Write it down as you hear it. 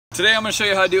Today I'm going to show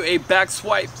you how to do a back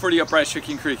swipe for the Upraiz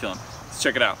Tricking curriculum. Let's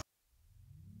check it out.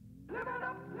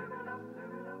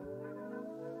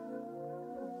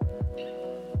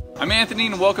 I'm Anthony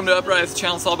and welcome to Upraiz. The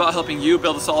channel is all about helping you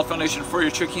build a solid foundation for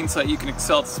your tricking so that you can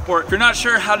excel at the sport. If you're not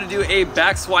sure how to do a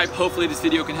back swipe, hopefully this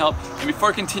video can help. And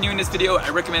before continuing this video, I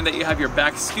recommend that you have your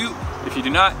back scoot. If you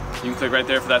do not, you can click right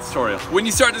there for that tutorial. When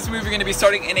you start this move, you're going to be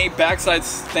starting in a backside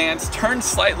stance, turn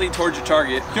slightly towards your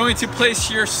target. You're going to place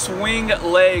your swing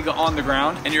leg on the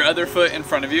ground and your other foot in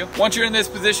front of you. Once you're in this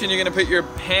position, you're going to put your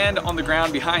hand on the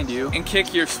ground behind you and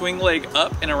kick your swing leg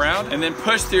up and around, and then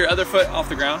push your other foot off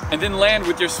the ground, and then land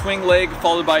with your swing leg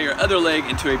followed by your other leg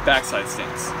into a backside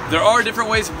stance. There are different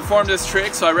ways to perform this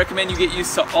trick, so I recommend you get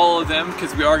used to all of them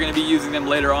because we are going to be using them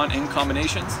later on in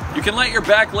combinations. You can let your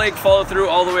back leg follow through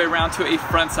all the way around to a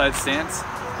frontside stance.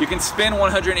 You can spin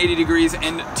 180 degrees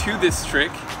into this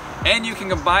trick, and you can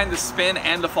combine the spin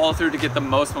and the follow through to get the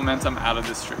most momentum out of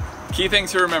this trick. Key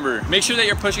things to remember: make sure that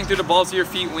you're pushing through the balls of your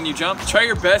feet when you jump. Try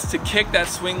your best to kick that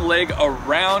swing leg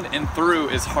around and through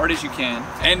as hard as you can.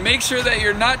 And make sure that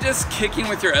you're not just kicking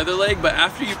with your other leg, but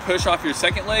after you push off your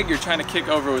second leg, you're trying to kick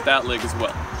over with that leg as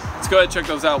well. Let's go ahead and check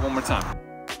those out one more time.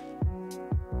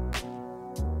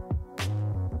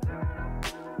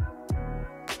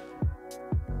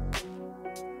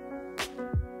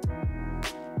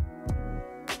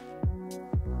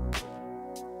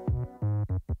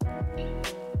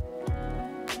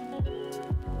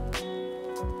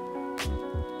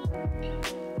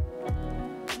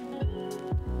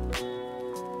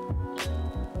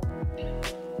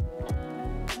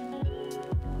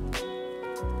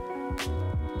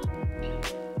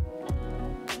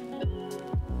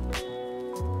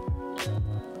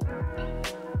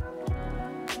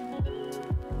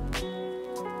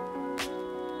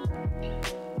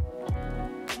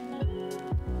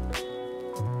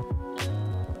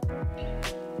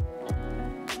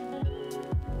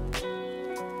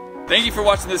 Thank you for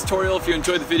watching this tutorial. If you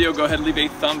enjoyed the video, go ahead and leave a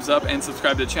thumbs up and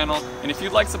subscribe to the channel. And if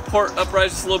you'd like to support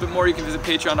Upraiz just a little bit more, you can visit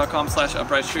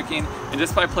patreon.com/UpraizTricking. And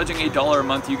just by pledging $1 a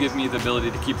month, you give me the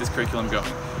ability to keep this curriculum going.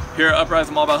 Here at Upraiz,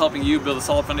 I'm all about helping you build a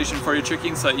solid foundation for your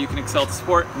tricking so that you can excel at the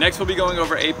sport. Next, we'll be going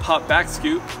over a pop back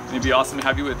scoop, and it'd be awesome to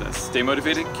have you with us. Stay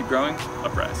motivated, keep growing,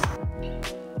 Upraiz.